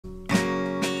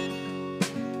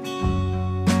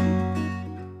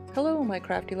my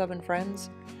crafty loving friends.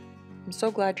 I'm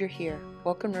so glad you're here.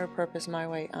 Welcome to Repurpose My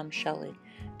Way. I'm Shelly.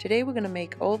 Today we're going to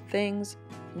make old things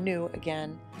new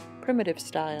again, primitive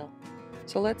style.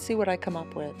 So let's see what I come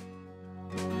up with.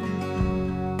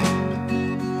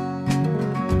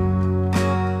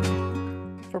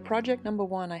 For project number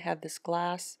one, I have this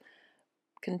glass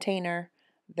container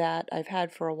that I've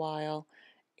had for a while,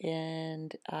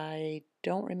 and I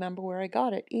don't remember where I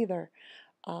got it either.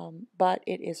 But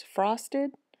it is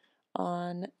frosted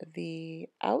on the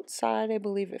outside. I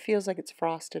believe it feels like it's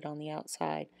frosted on the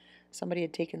outside. Somebody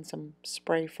had taken some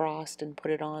spray frost and put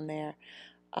it on there,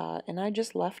 and I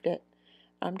just left it.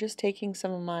 I'm just taking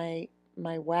some of my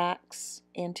wax,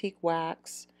 antique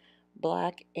wax,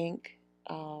 black ink,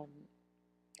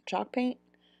 chalk paint,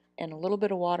 and a little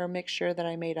bit of water mixture that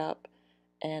I made up,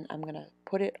 and I'm gonna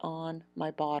put it on my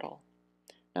bottle.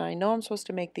 Now I know I'm supposed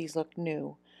to make these look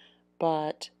new,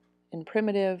 but in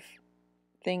primitive,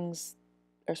 things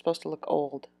are supposed to look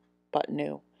old but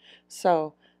new.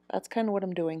 So that's kind of what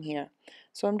I'm doing here.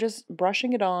 So I'm just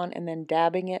brushing it on and then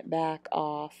dabbing it back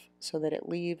off so that it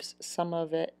leaves some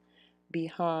of it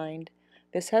behind.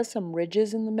 This has some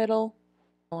ridges in the middle.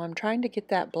 So I'm trying to get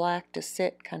that black to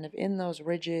sit kind of in those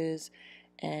ridges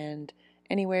and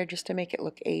anywhere, just to make it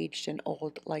look aged and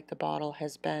old, like the bottle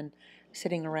has been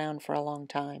sitting around for a long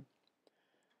time.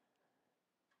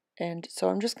 And so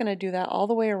I'm just going to do that all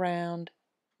the way around,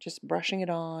 just brushing it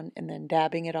on and then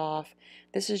dabbing it off.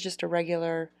 This is just a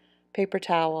regular paper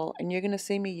towel, and you're going to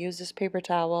see me use this paper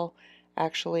towel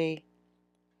actually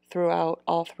throughout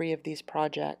all three of these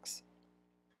projects.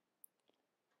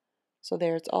 So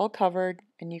there, it's all covered,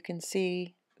 and you can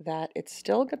see that it's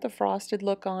still got the frosted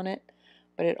look on it,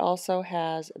 but it also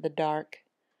has the dark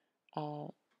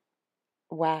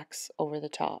wax over the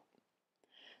top.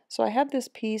 So I have this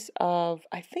piece of,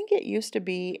 I think it used to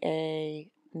be a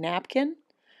napkin,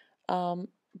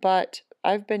 but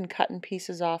I've been cutting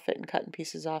pieces off it and cutting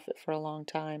pieces off it for a long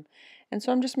time. And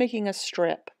so I'm just making a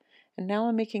strip. And now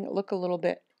I'm making it look a little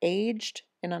bit aged,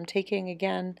 and I'm taking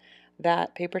again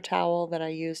that paper towel that I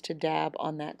used to dab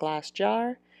on that glass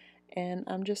jar, and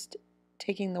I'm just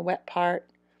taking the wet part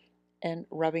and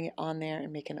rubbing it on there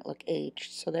and making it look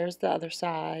aged. So there's the other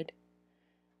side,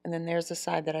 and then there's the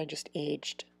side that I just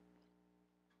aged.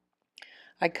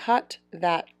 I cut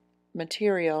that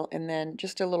material and then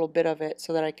just a little bit of it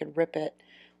so that I could rip it,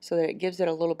 so that it gives it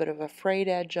a little bit of a frayed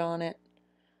edge on it,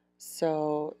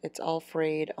 so it's all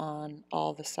frayed on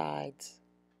all the sides.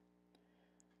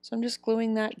 So I'm just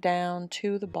gluing that down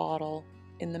to the bottle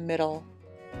in the middle.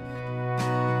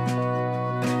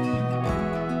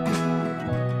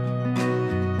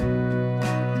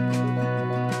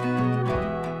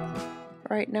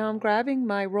 Alright, now I'm grabbing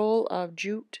my roll of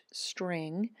jute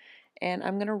string, and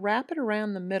I'm going to wrap it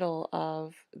around the middle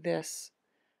of this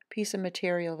piece of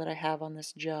material that I have on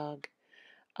this jug.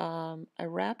 I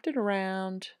wrapped it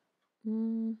around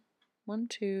 1,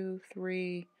 2,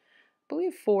 3, I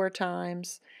believe 4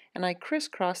 times, and I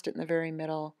crisscrossed it in the very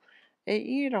middle.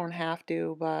 You don't have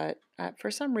to, but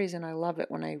for some reason I love it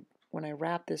when I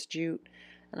wrap this jute,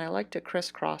 and I like to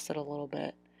crisscross it a little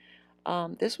bit.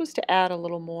 This was to add a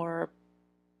little more,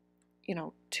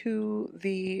 to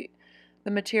the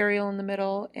material in the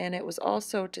middle, and it was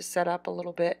also to set up a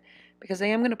little bit because I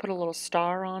am going to put a little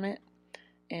star on it,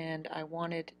 and I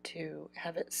wanted to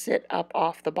have it sit up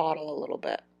off the bottle a little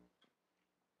bit.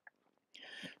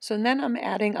 So then I'm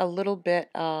adding a little bit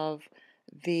of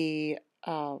the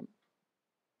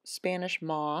Spanish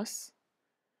moss,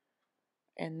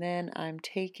 and then I'm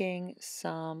taking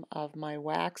some of my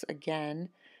wax again,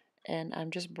 and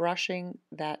I'm just brushing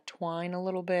that twine a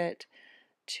little bit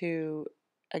to,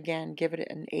 again, give it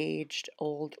an aged,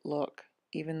 old look.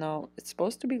 Even though it's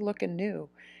supposed to be looking new,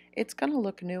 it's going to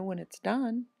look new when it's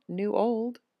done. New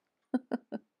old.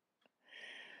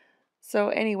 So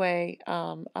anyway,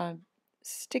 I'm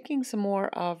sticking some more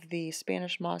of the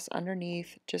Spanish moss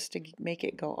underneath just to make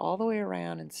it go all the way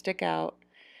around and stick out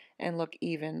and look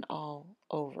even all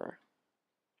over.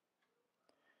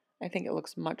 I think it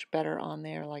looks much better on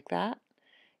there like that.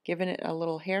 Giving it a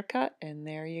little haircut, and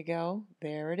there you go.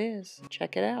 There it is.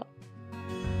 Check it out.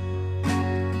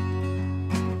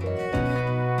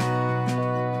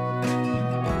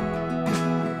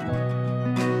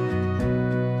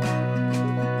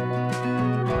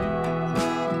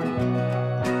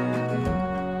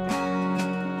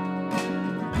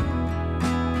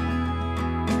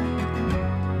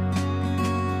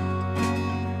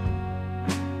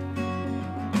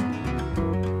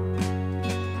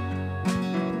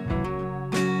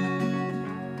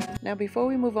 Now before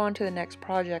we move on to the next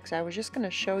projects, I was just going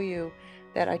to show you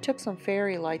that I took some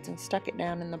fairy lights and stuck it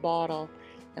down in the bottle,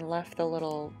 and left the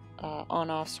little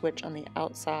on-off switch on the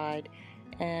outside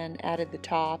and added the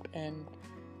top, and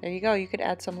there you go. You could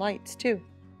add some lights too.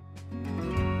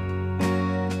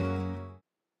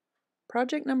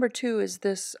 Project number 2 is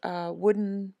this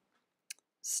wooden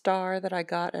star that I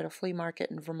got at a flea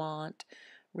market in Vermont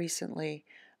recently.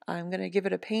 I'm going to give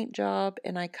it a paint job,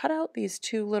 and I cut out these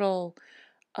little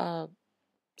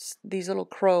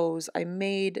crows. I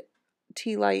made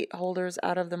tea light holders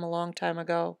out of them a long time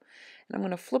ago, and I'm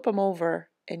going to flip them over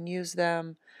and use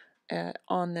them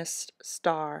on this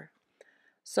star.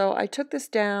 So I took this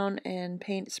down and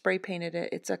spray painted it.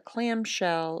 It's a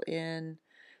clamshell in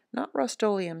not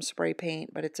Rust-Oleum spray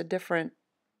paint, but it's a different,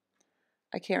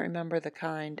 I can't remember the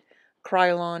kind,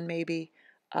 Krylon maybe.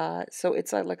 So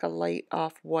it's like a light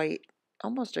off-white,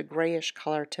 almost a grayish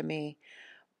color to me.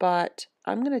 But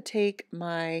I'm going to take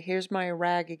here's my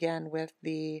rag again with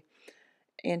the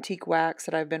antique wax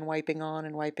that I've been wiping on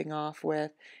and wiping off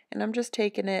with, and I'm just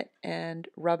taking it and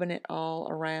rubbing it all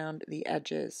around the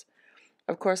edges.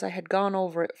 Of course, I had gone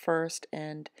over it first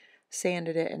and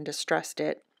sanded it and distressed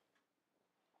it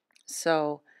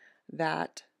so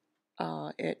that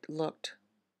it looked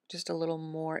just a little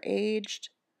more aged.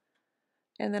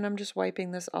 And then I'm just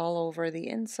wiping this all over the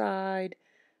inside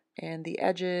and the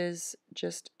edges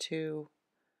just to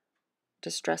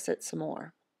distress it some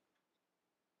more.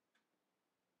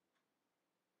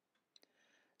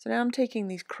 So now I'm taking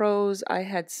these crows. I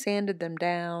had sanded them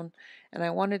down, and I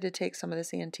wanted to take some of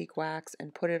this antique wax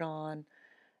and put it on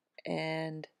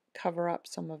and cover up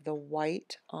some of the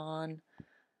white on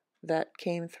that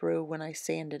came through when I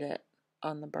sanded it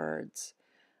on the birds.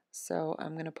 So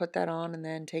I'm going to put that on and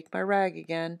then take my rag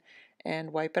again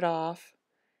and wipe it off.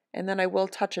 And then I will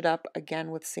touch it up again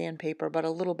with sandpaper, but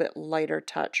a little bit lighter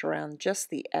touch around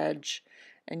just the edge.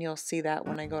 And you'll see that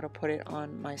when I go to put it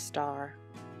on my star.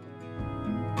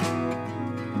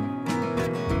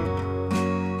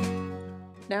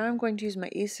 Now I'm going to use my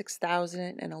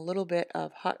E6000 and a little bit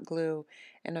of hot glue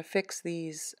and affix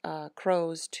these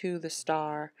crows to the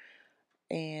star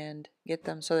and get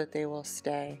them so that they will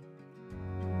stay.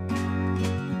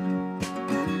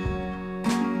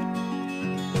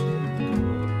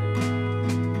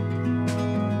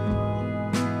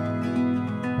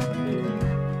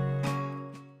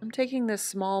 I'm taking this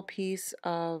small piece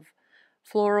of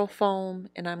floral foam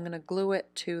and I'm going to glue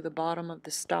it to the bottom of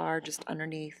the star just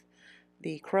underneath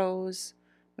the crows.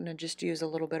 I'm going to just use a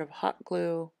little bit of hot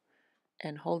glue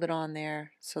and hold it on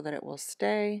there so that it will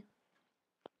stay.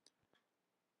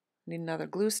 Need another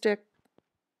glue stick,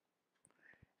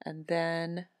 and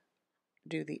then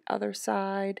do the other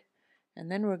side,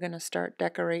 and then we're going to start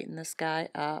decorating this guy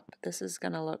up. This is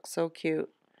going to look so cute.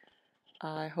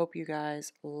 I hope you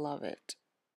guys love it.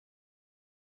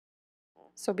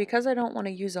 So because I don't want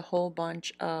to use a whole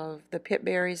bunch of the pit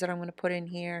berries that I'm going to put in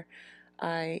here,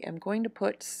 I am going to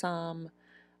put some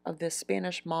of this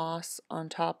Spanish moss on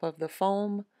top of the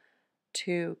foam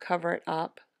to cover it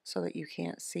up so that you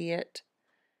can't see it.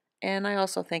 And I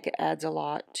also think it adds a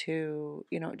lot to,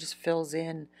 it just fills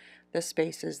in the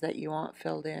spaces that you want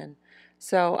filled in.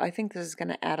 So I think this is going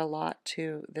to add a lot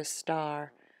to this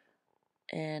star,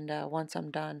 and once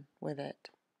I'm done with it.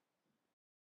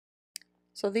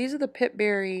 So these are the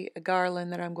pitberry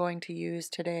garland that I'm going to use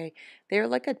today. They're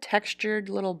like a textured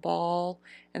little ball,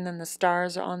 and then the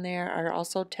stars on there are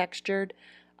also textured.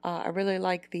 I really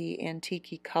like the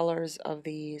antique colors of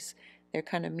these. They're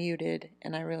kind of muted,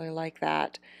 and I really like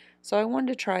that. So I wanted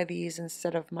to try these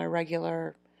instead of my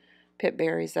regular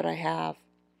pitberries that I have.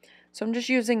 So I'm just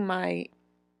using my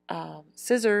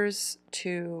scissors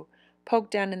to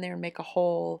poke down in there and make a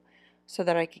hole so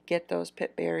that I could get those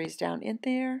pitberries down in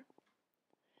there.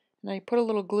 And I put a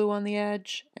little glue on the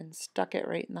edge and stuck it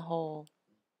right in the hole.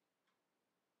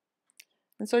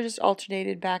 And so I just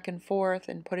alternated back and forth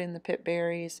and put in the pit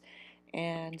berries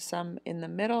and some in the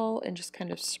middle and just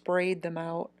kind of sprayed them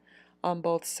out on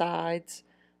both sides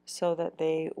so that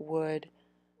they would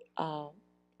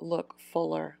look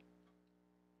fuller.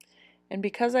 And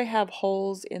because I have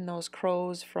holes in those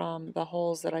crows from the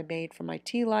holes that I made for my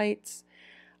tea lights,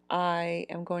 I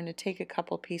am going to take a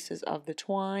couple pieces of the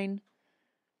twine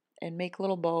and make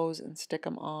little bows and stick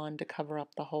them on to cover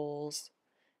up the holes.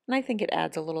 And I think it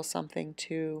adds a little something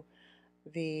to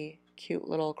the cute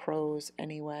little crows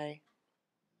anyway.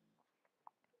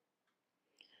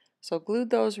 So glued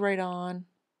those right on,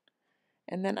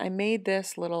 and then I made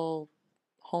this little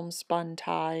homespun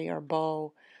tie or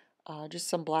bow, just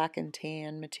some black and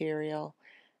tan material,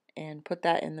 and put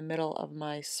that in the middle of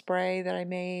my spray that I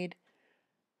made,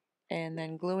 and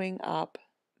then gluing up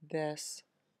this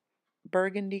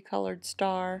burgundy colored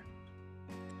star.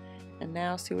 and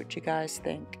now see what you guys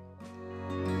think.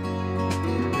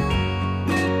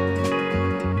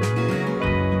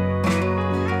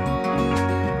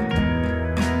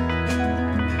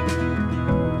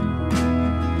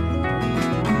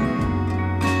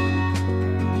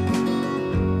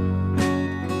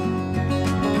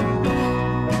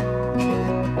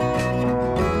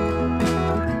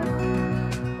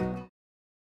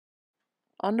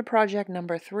 On to project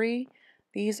number 3.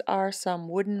 These are some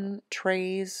wooden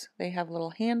trays. They have little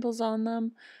handles on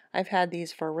them. I've had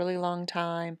these for a really long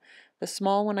time. The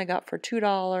small one I got for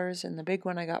 $2 and the big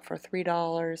one I got for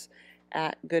 $3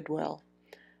 at Goodwill.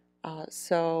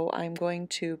 So I'm going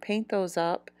to paint those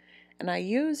up, and I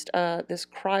used this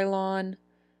Krylon.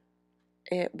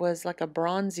 It was like a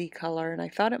bronzy color, and I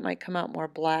thought it might come out more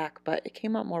black, but it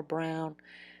came out more brown,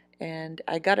 and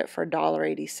I got it for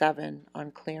 $1.87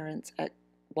 on clearance at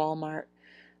Walmart.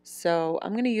 So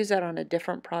I'm going to use that on a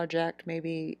different project,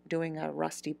 maybe doing a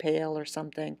rusty pail or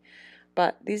something,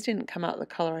 but these didn't come out the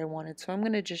color I wanted, so I'm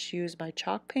going to just use my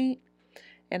chalk paint,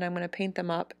 and I'm going to paint them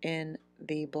up in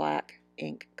the black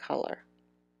ink color.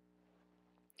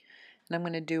 And I'm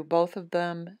going to do both of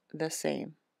them the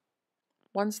same.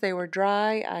 Once they were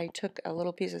dry, I took a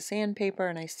little piece of sandpaper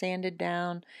and I sanded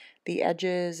down the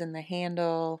edges and the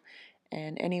handle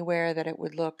and anywhere that it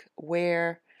would look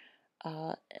wear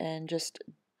and just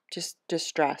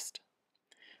distressed.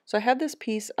 So I have this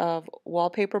piece of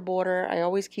wallpaper border. I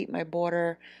always keep my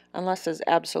border unless there's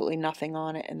absolutely nothing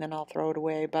on it, and then I'll throw it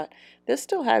away. But this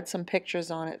still had some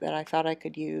pictures on it that I thought I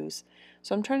could use.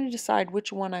 So I'm trying to decide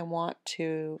which one I want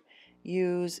to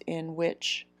use in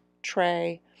which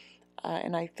tray.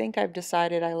 And I think I've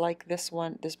decided I like this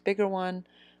one, this bigger one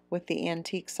with the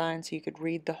antique sign, so you could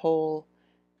read the whole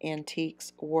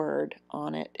antiques word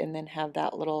on it, and then have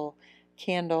that little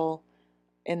candle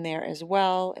in there as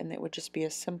well, and it would just be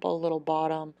a simple little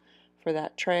bottom for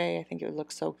that tray. I think it would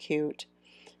look so cute.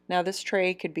 Now this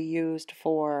tray could be used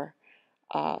for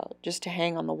just to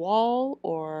hang on the wall,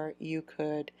 or you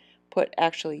could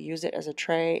actually use it as a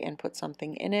tray and put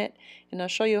something in it, and I'll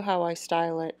show you how I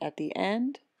style it at the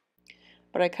end.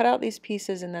 But I cut out these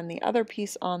pieces, and then the other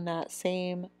piece on that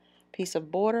same piece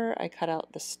of border, I cut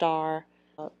out the star,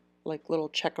 like little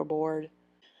checkerboard.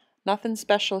 Nothing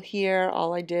special here.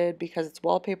 All I did, because it's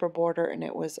wallpaper border and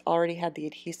it was already had the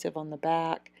adhesive on the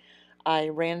back, I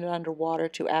ran it under water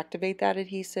to activate that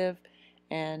adhesive,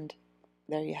 and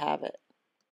there you have it.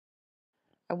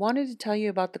 I wanted to tell you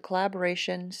about the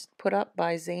collaborations put up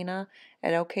by Zana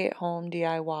at OK at Home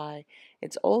DIY.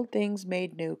 It's Old Things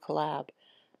Made New collab.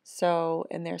 So,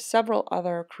 and there's several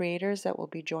other creators that will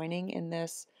be joining in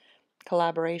this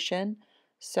collaboration.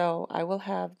 So I will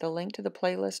have the link to the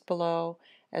playlist below,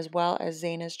 as well as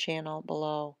Zana's channel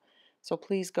below. So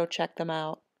please go check them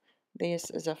out. This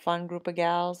is a fun group of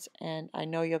gals, and I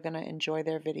know you're going to enjoy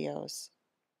their videos.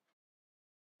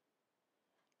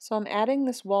 So I'm adding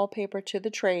this wallpaper to the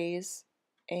trays,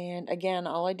 and again,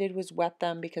 all I did was wet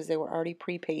them because they were already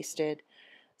pre-pasted.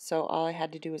 So all I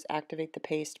had to do was activate the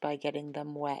paste by getting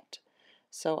them wet.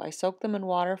 So I soaked them in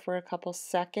water for a couple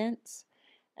seconds,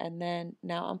 and then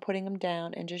now I'm putting them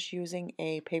down and just using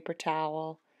a paper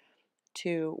towel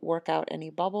to work out any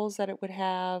bubbles that it would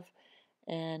have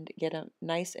and get them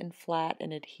nice and flat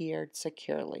and adhered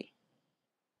securely.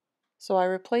 So I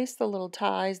replaced the little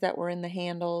ties that were in the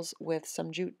handles with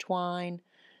some jute twine.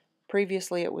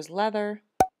 Previously it was leather.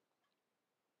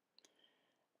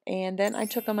 And then I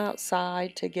took them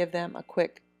outside to give them a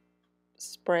quick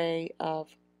spray of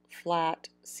flat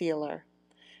sealer.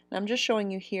 And I'm just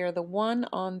showing you here, the one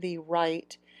on the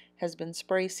right has been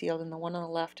spray sealed and the one on the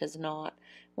left has not.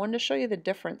 I wanted to show you the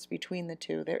difference between the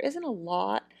two. There isn't a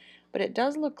lot, but it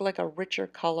does look like a richer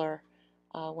color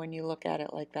when you look at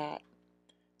it like that.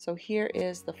 So here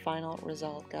is the final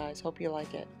result, guys. Hope you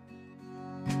like it.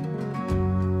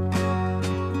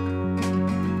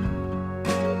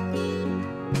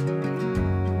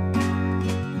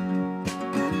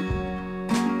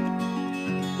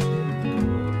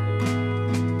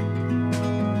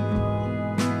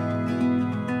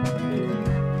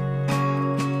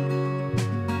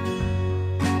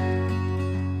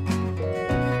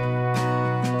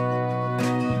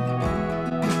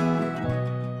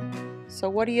 So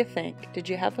what do you think? Did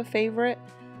you have a favorite?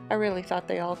 I really thought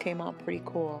they all came out pretty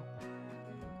cool.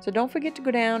 So don't forget to go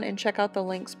down and check out the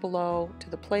links below to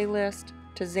the playlist,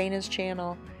 to Zana's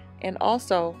channel, and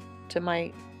also to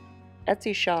my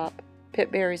Etsy shop,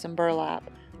 Pit Berries and Burlap.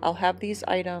 I'll have these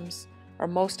items, or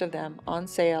most of them, on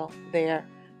sale there,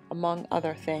 among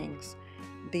other things.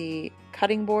 The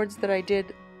cutting boards that I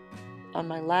did on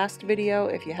my last video,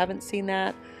 if you haven't seen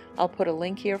that, I'll put a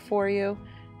link here for you.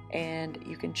 and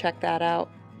you can check that out.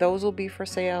 Those will be for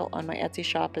sale on my Etsy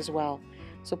shop as well.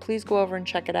 So please go over and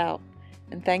check it out.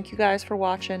 And thank you guys for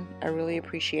watching. I really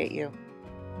appreciate you.